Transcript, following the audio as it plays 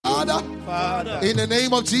Father, in the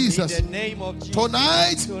name of Jesus,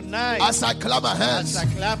 tonight, as I clap my hands,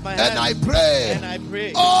 and I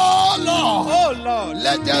pray, oh Lord,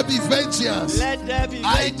 let there be vengeance.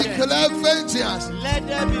 I declare vengeance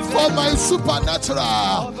for my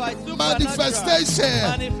supernatural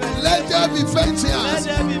manifestation. Let there be vengeance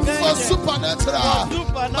for supernatural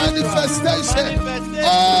manifestation.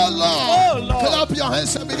 Oh Lord, clap your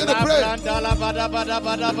hands and begin to pray.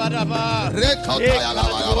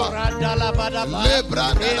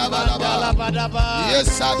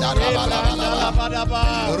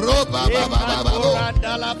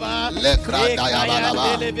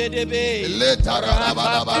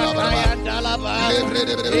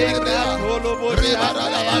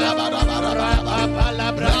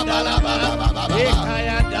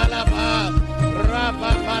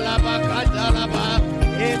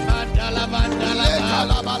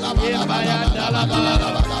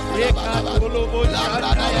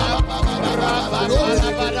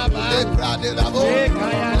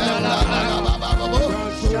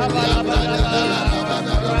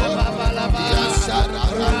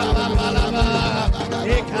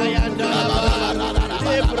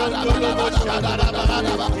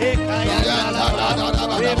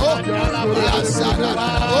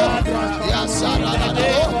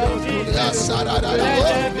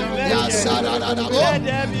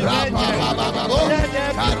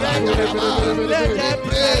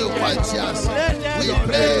 We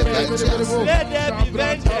pray vengeance. Let there be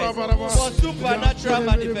vengeance for supernatural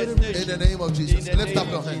manifestation. In the name of Jesus, lift up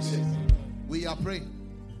your hands. We are praying.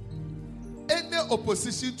 Any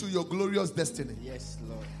opposition to your glorious destiny, yes,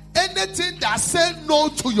 Lord. Anything that says no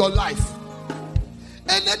to your life,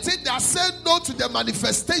 anything that says no to the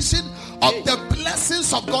manifestation of the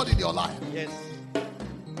blessings of God in your life, yes.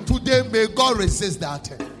 Today, may God resist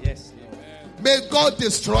that. Yes, Lord. May God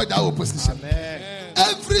destroy that opposition. Amen.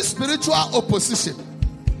 Every spiritual opposition,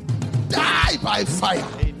 die by fire.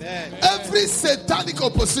 Amen. Every satanic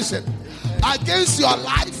opposition against your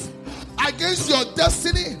life, against your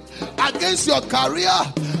destiny, against your career,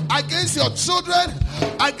 against your children,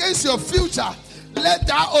 against your future, let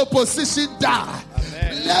that opposition die.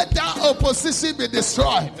 Amen. Let that opposition be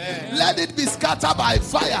destroyed. Amen. Let it be scattered by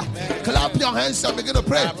fire. Amen. Clap your hands and begin to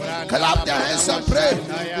pray. Clap your hands and pray.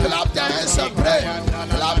 Clap your hands and pray.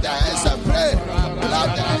 Clap your hands and pray.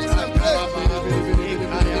 Clap your hands and pray.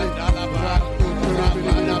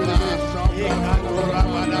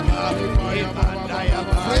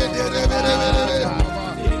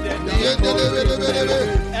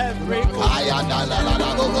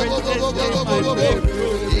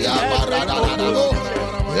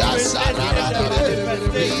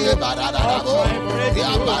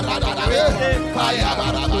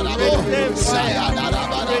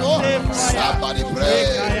 Somebody pray.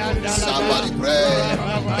 Somebody pray.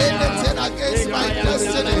 Anything against my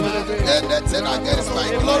destiny, anything against my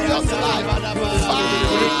glorious life, Father,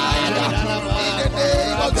 in the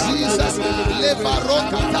name of Jesus,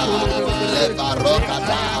 Levarokata,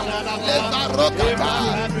 Levarokata, Levarokata,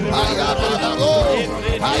 Ayababo,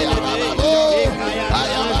 Ayababo,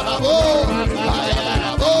 Ayababo,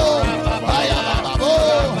 Ayababo, Ayababo,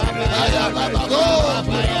 Ayababo,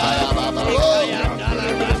 Ayababo.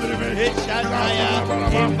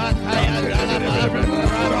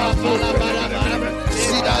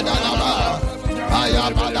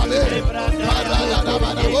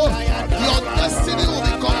 Your destiny will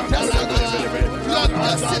be contested with. Your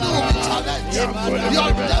destiny will be challenged. Your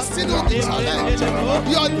destiny will be challenged.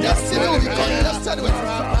 Your destiny will be contested with.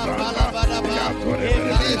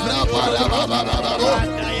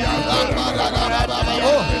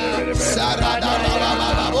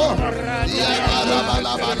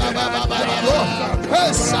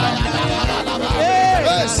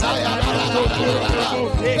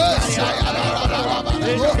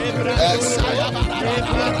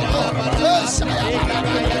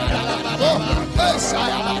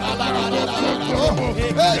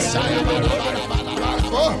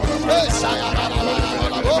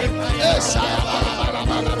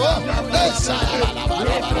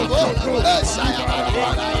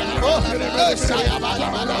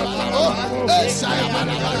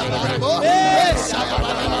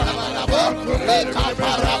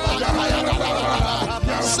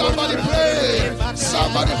 Somebody pray.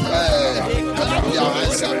 Somebody pray. Clap your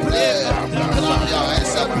hands and pray. Clap your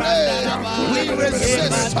hands and pray. We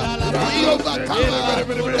resist. We overcome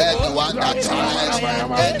anyone that challenge.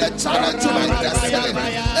 Any challenge to my destiny.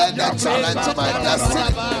 Any challenge to my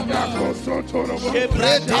destiny.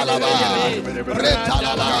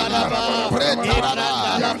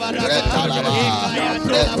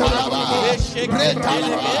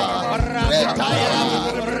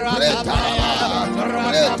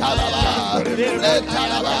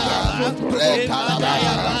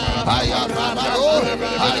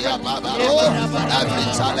 Every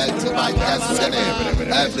challenge to my destiny,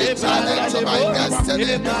 every challenge to my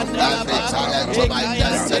destiny, every challenge to my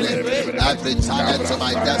destiny, every challenge to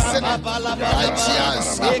my destiny, my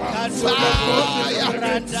chance, fire,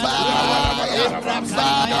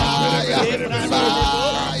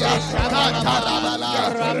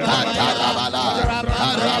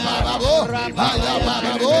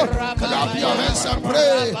 clap your hands and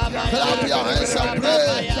pray, clap your hands and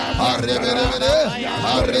pray.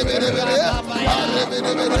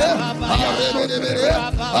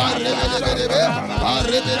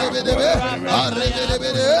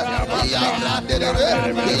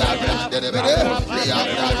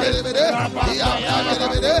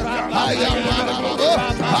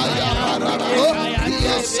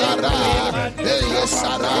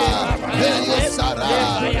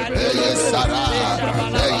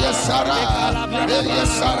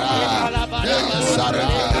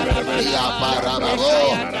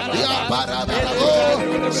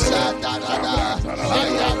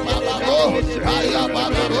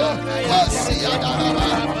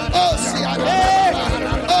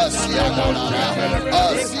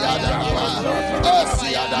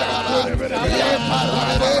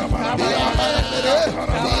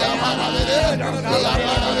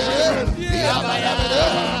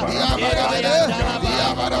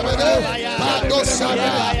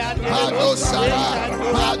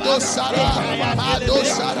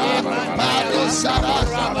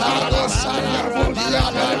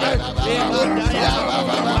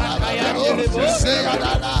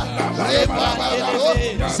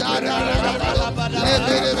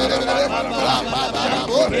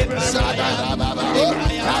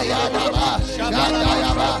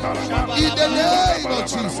 In the name of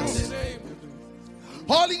Jesus.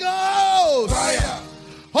 Holy Ghost, fire.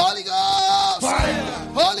 Holy Ghost, fire.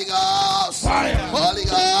 Holy Ghost, fire. Holy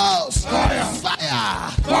Ghost, fire.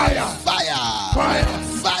 Fire, fire, fire,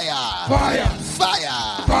 fire, fire,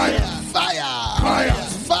 fire, fire, fire,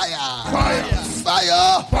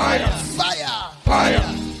 fire, fire, fire, fire.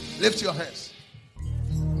 Lift your hands.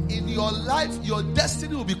 In your life, your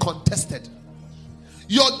destiny will be contested.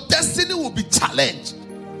 Your destiny will be challenged.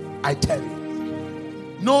 I tell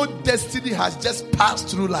you. No destiny has just passed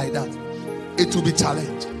through like that. It will be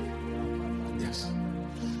challenged. Yes.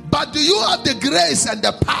 But do you have the grace and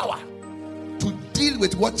the power to deal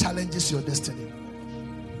with what challenges your destiny?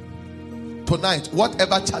 Tonight,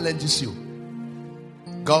 whatever challenges you,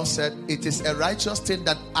 God said, it is a righteous thing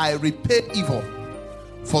that I repay evil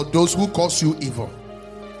for those who cause you evil.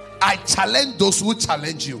 I challenge those who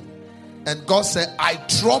challenge you. And God said, I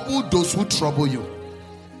trouble those who trouble you.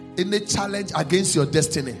 In a challenge against your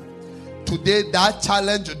destiny, today that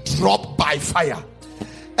challenge drop by fire.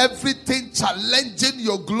 Everything challenging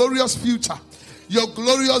your glorious future, your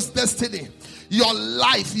glorious destiny, your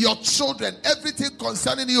life, your children, everything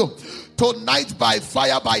concerning you, tonight by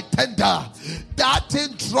fire, by tender, that thing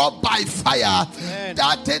drop by fire. Amen.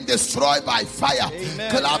 That thing destroyed by fire. Amen.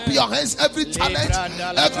 Clap your hands. Every challenge,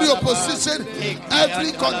 every opposition,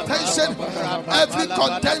 every contention, every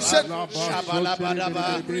contention,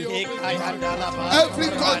 every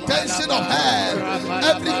contention of hell,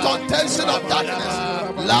 every contention of darkness.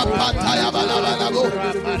 La pataya balabalabu,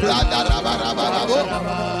 radarabarababu,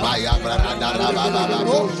 baya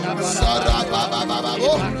bradarabababu,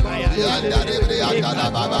 sarababababu,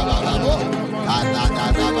 yandarebriandarabababu.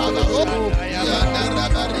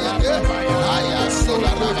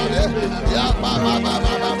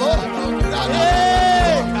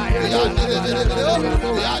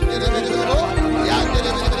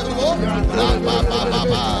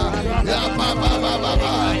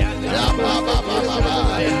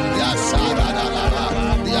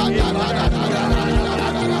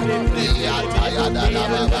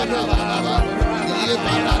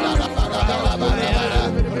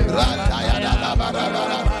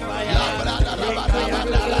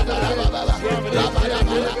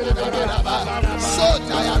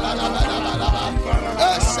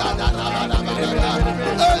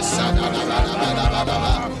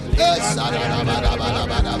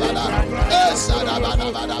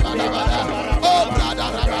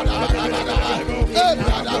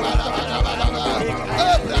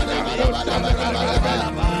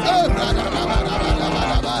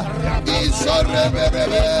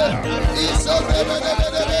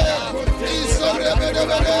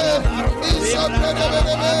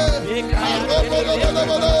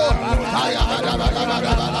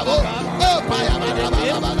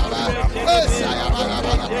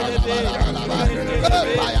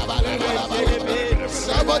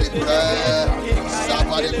 Somebody pray.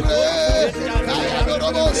 Somebody pray.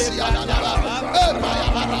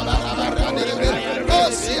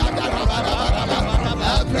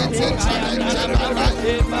 Everything challenge my life.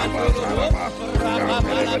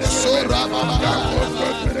 So Ramama,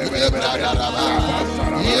 Yebradaraba,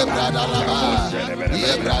 Yebradaraba,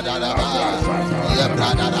 Yebradaraba,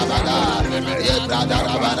 Yebradaraba,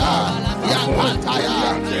 Yebradaraba, Yapataya,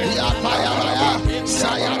 Yapayabaya,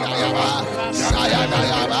 Sayadayaba,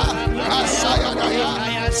 Sayadayaba, Sayadaya,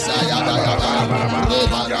 Sayadayaba,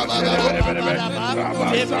 Robaraba,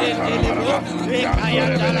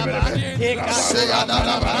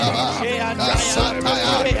 Sayadaba,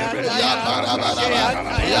 Sataya, Yabaraba,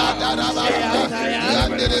 Yadaraba,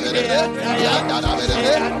 Yandere,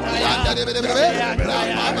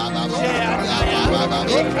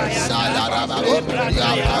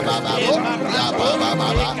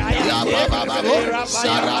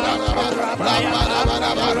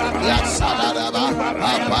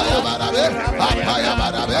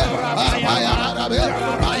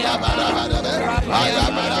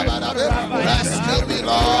 rescue me,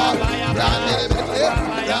 Lord.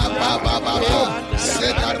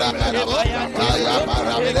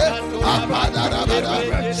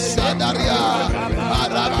 Sadaria,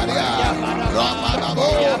 Arabaria, Ramabo,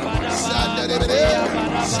 Sandere,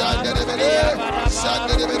 Sandere,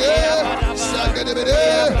 Sandere, Sandere,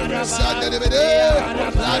 Sandere,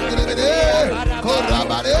 Sandere,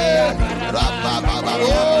 Korabare,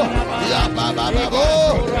 Rabababo, Yabababo,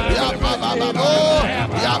 Yabababo,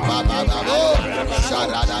 Yabababo,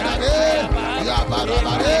 Sharadare,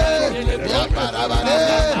 Yabarabare, Yabarabare,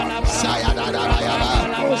 Sayadarabayaba,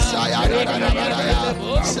 Sayadarabayaba,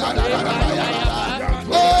 Sayadarabayaba.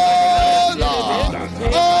 Oh Lord,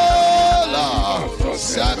 oh Lord,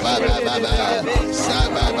 Sabababa,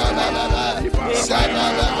 Sabababa,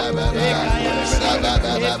 Sabababa,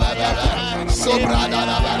 Sabababa,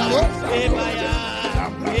 Sobradarabayaba.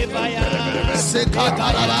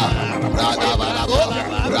 Sekataraba, Radabarabo,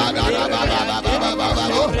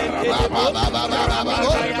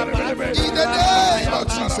 in the name of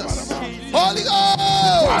Jesus. Holy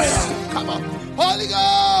Ghost, come on. Holy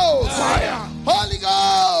Ghost, fire. Holy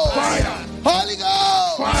Ghost, fire. Holy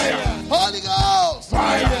Ghost, fire. Holy Ghost,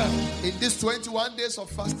 fire. In these 21 days of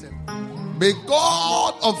fasting, may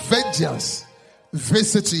God of vengeance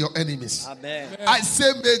visit your enemies. Amen. I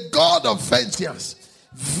say, may God of vengeance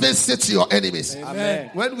visit your enemies. Amen.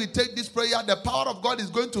 When we take this prayer, the power of God is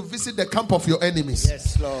going to visit the camp of your enemies.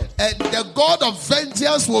 Yes, Lord. And the God of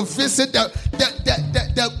vengeance will visit the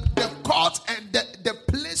court and the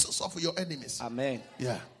places of your enemies. Amen.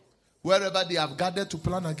 Yeah. Wherever they have gathered to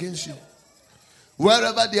plan against you,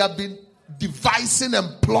 wherever they have been devising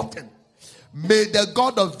and plotting, may the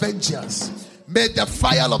God of vengeance, may the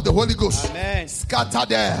fire of the Holy Ghost, amen, scatter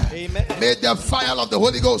there. Amen. May the fire of the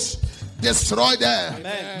Holy Ghost destroy them.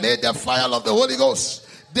 Amen. May the fire of the Holy Ghost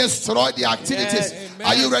destroy the activities. Yes.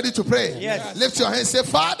 Are you ready to pray? Yes. Lift your hands. Say,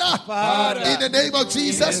 Father, in the name of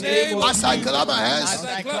Jesus, as I clap my hands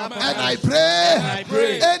and I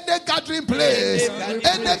pray, in the gathering place,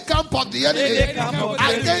 in the camp of the enemy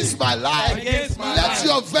against my life, let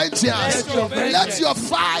your vengeance, let your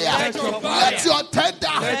fire, let your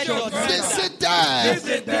tender visit them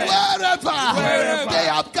wherever they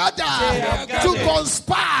have gathered to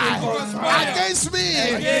conspire against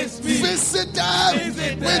me. Visit them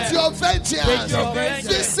with your vengeance.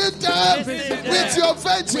 Visit them with your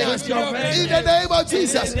vengeance. In the name of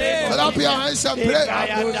Jesus. Clap your hands and pray.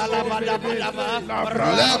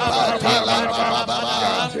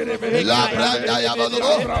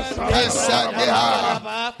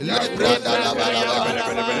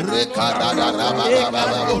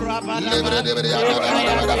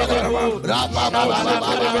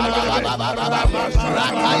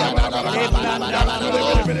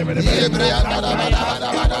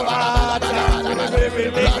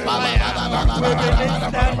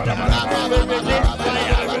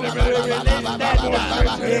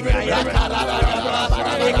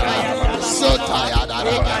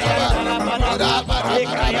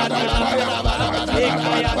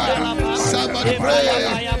 Somebody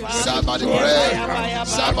pray. Somebody pray.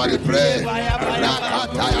 Somebody pray.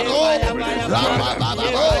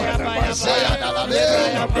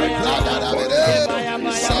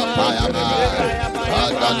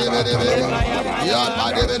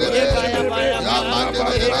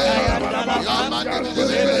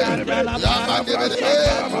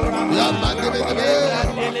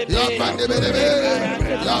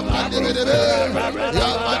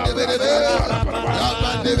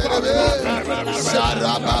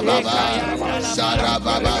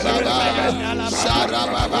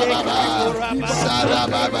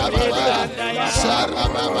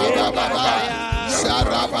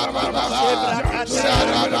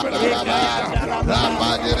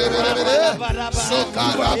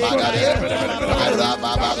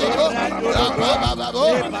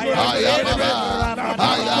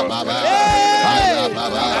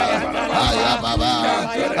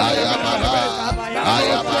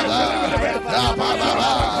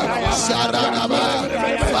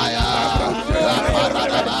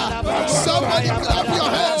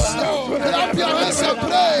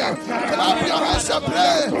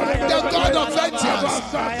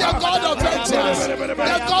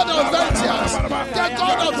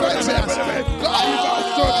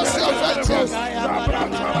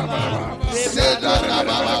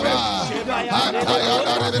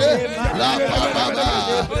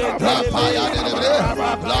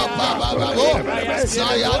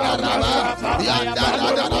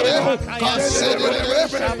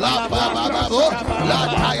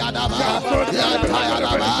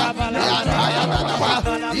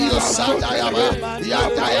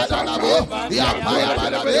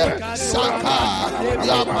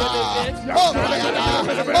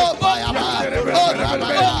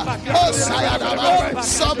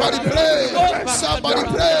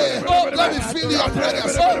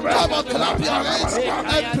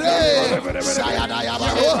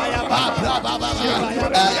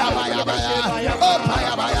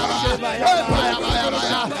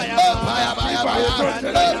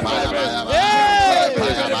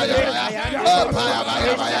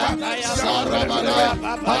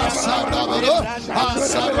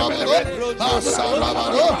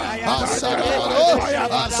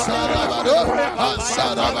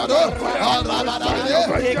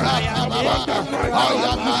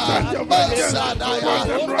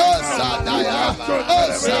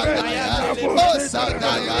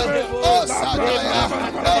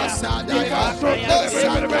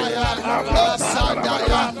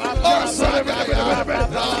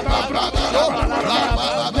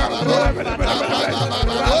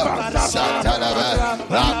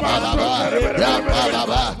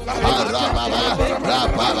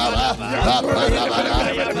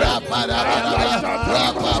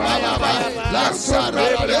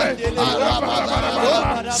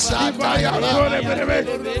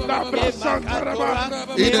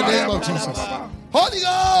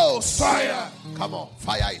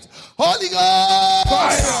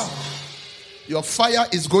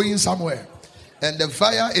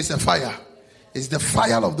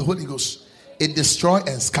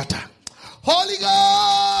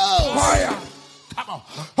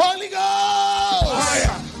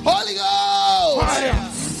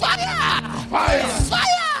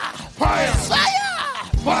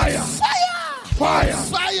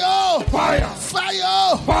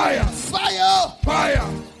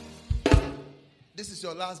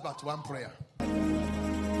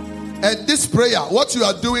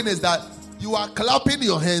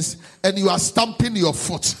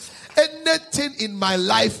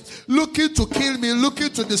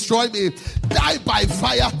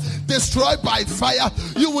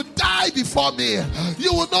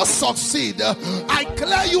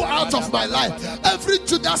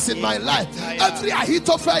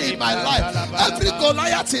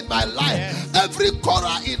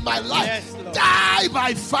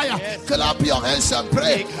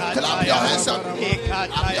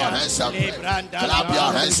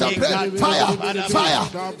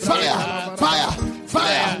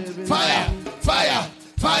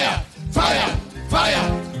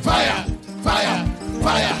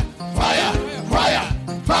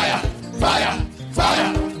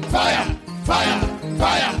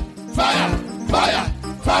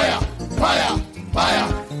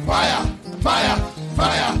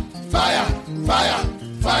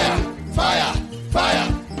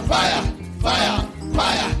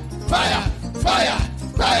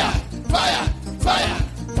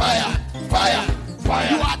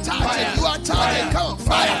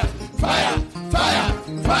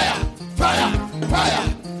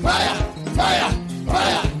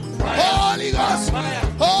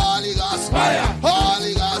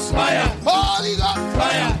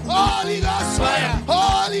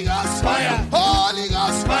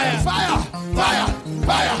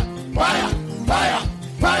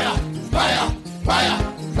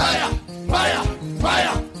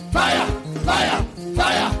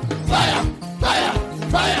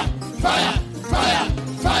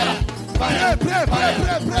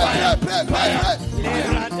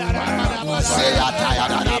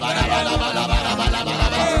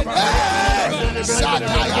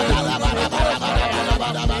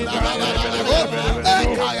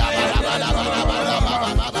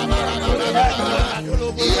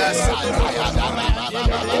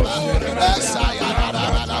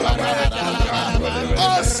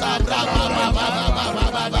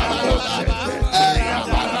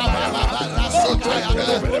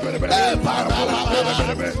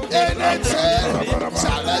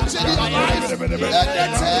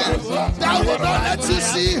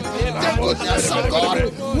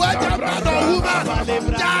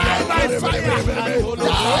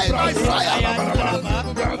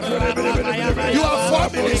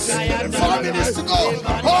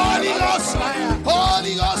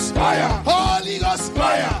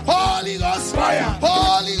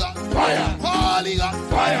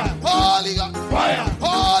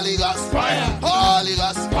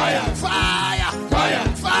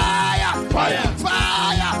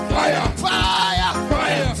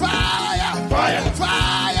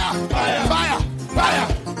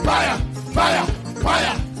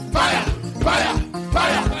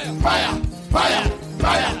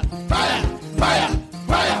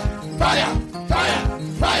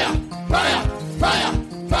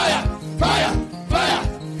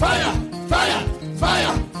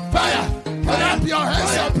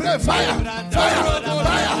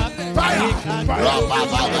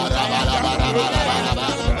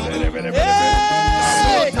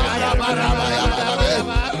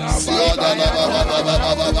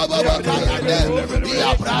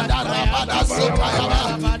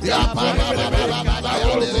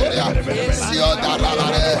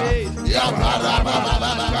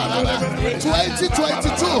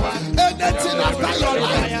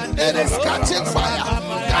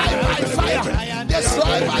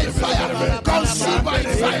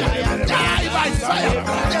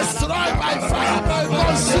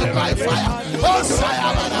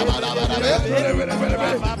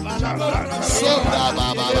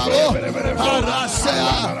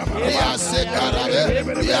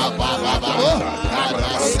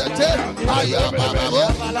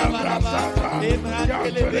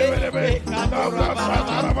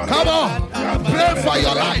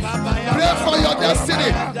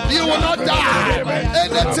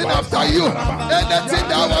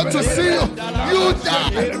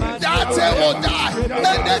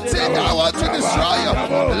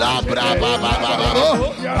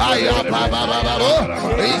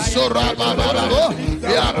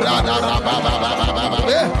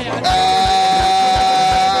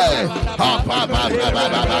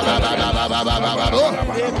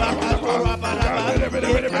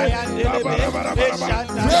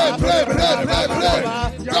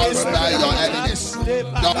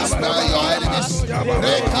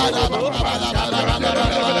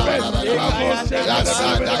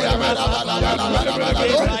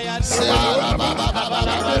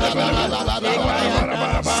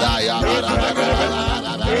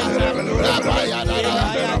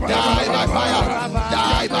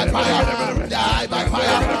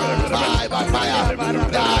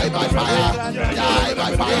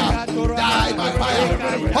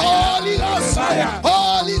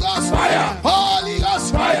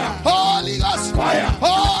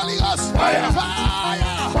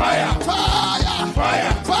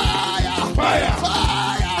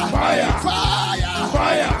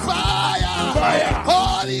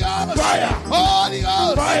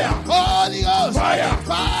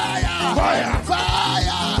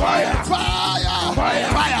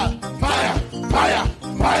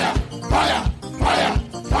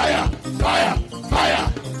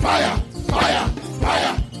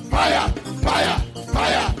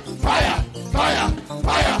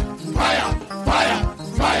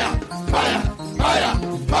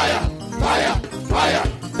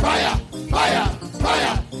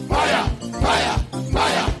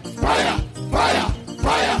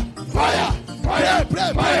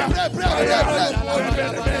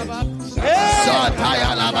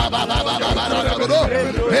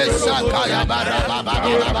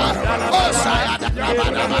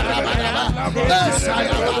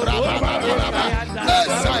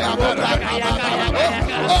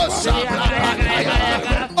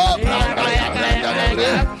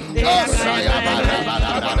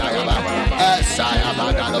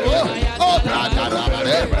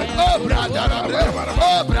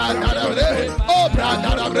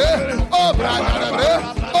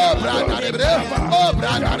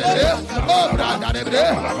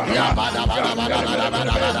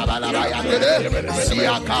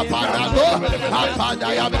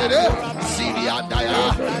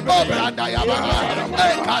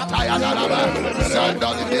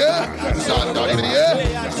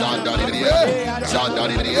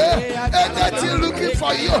 Anything looking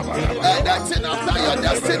for you, anything after your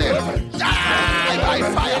destiny, die by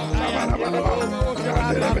fire.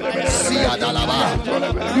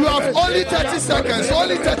 You have only 30 seconds.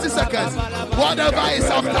 Only 30 seconds. Whatever is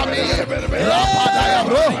after me,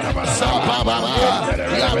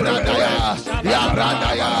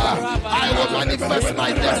 I will manifest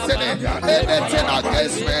my destiny. Anything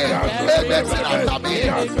against me, anything after me,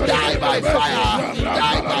 die by fire.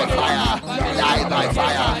 Die by fire. Die by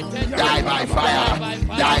fire. Die by fire.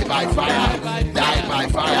 Die by fire. Die by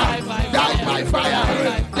fire. Die by fire.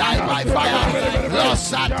 Die by fire.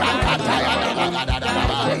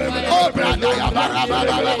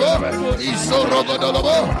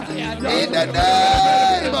 In the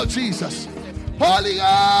name of Jesus. Holy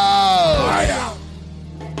Ghost.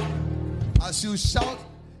 As you shout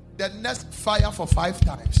the next fire for 5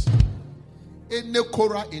 times, any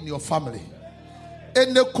Korah in your family,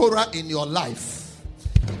 any Korah in your life,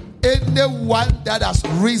 anyone that has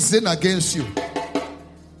risen against you,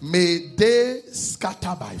 may they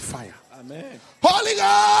scatter by fire. Amen. Holy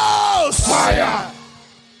Ghost fire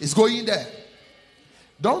is going there.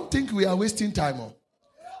 Don't think we are wasting time on.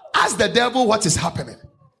 Ask the devil what is happening.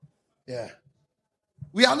 Yeah.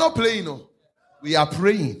 We are not playing, no. We are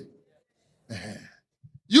praying.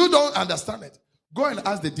 You don't understand it. Go and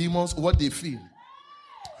ask the demons what they feel.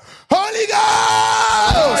 Holy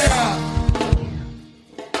Ghost!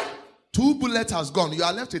 2 bullets has gone. You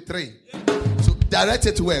are left with 3. So direct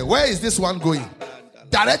it where? Where is this one going?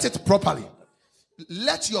 Direct it properly.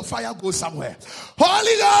 Let your fire go somewhere.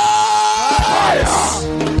 Holy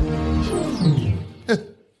Ghost!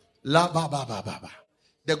 La ba ba ba ba ba.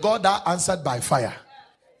 The God that answered by fire.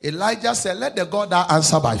 Elijah said, let the God that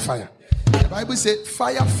answer by fire. The Bible said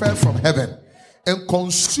fire fell from heaven and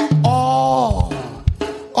consumed all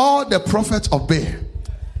the prophets of Baal.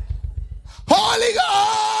 Holy Ghost!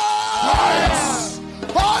 Fire!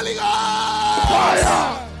 Holy Ghost!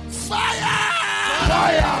 Fire!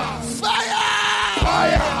 Fire! Fire!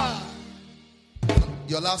 Fire!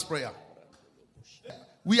 Your last prayer.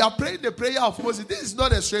 We are praying the prayer of Moses. This is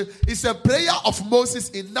not a strange. It's a prayer of Moses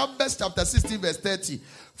in Numbers chapter 16 verse 30.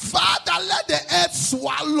 Father, let the earth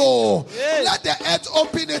swallow. Yes. Let the earth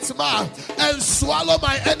open its mouth and swallow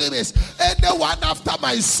my enemies. Anyone after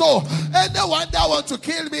my soul. Anyone that want to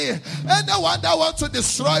kill me. Anyone that want to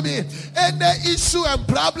destroy me. Any issue and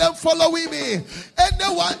problem following me.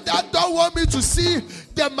 Anyone that don't want me to see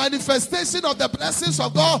the manifestation of the blessings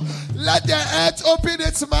of God. Let the earth open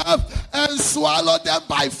its mouth and swallow them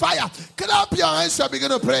by fire. Clap your hands and begin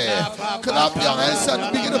to pray. Clap your hands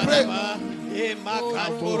and begin to pray.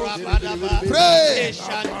 Pray.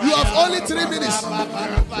 You have only 3 minutes.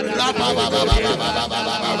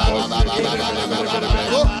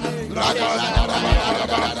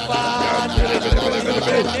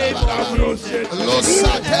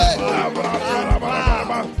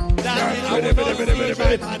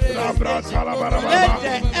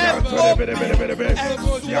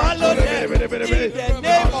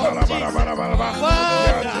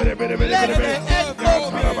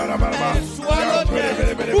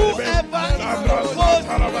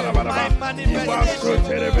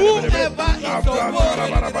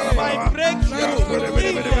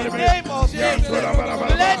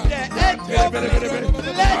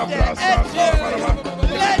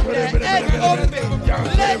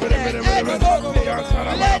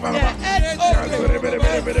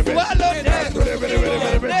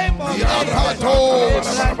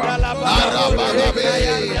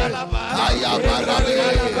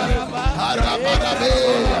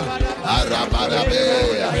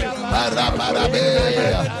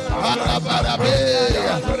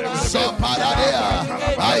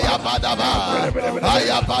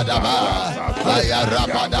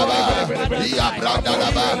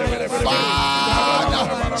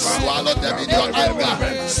 Father, swallow them in your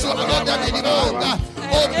anger. Swallow them in your anger.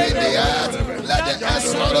 Open the earth. Let the earth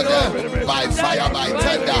swallow them by fire, by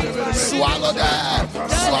tender. Swallow them.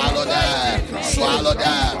 Swallow them. Swallow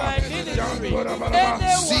them.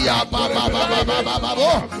 Sia baba baba baba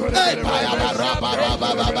baba. Hey paya baba baba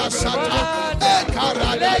baba sata. Hey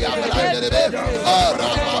karada ya blandere. Oh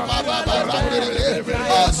rama baba baba blandere.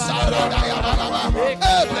 Oh sarada ya baba.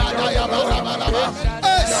 Hey brada ya baba baba.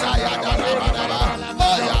 Hey saya da baba baba.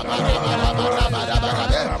 Oh ya baba baba baba baba.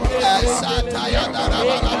 Hey sata ya da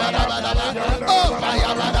baba baba baba. Oh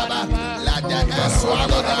paya baba. Let the earth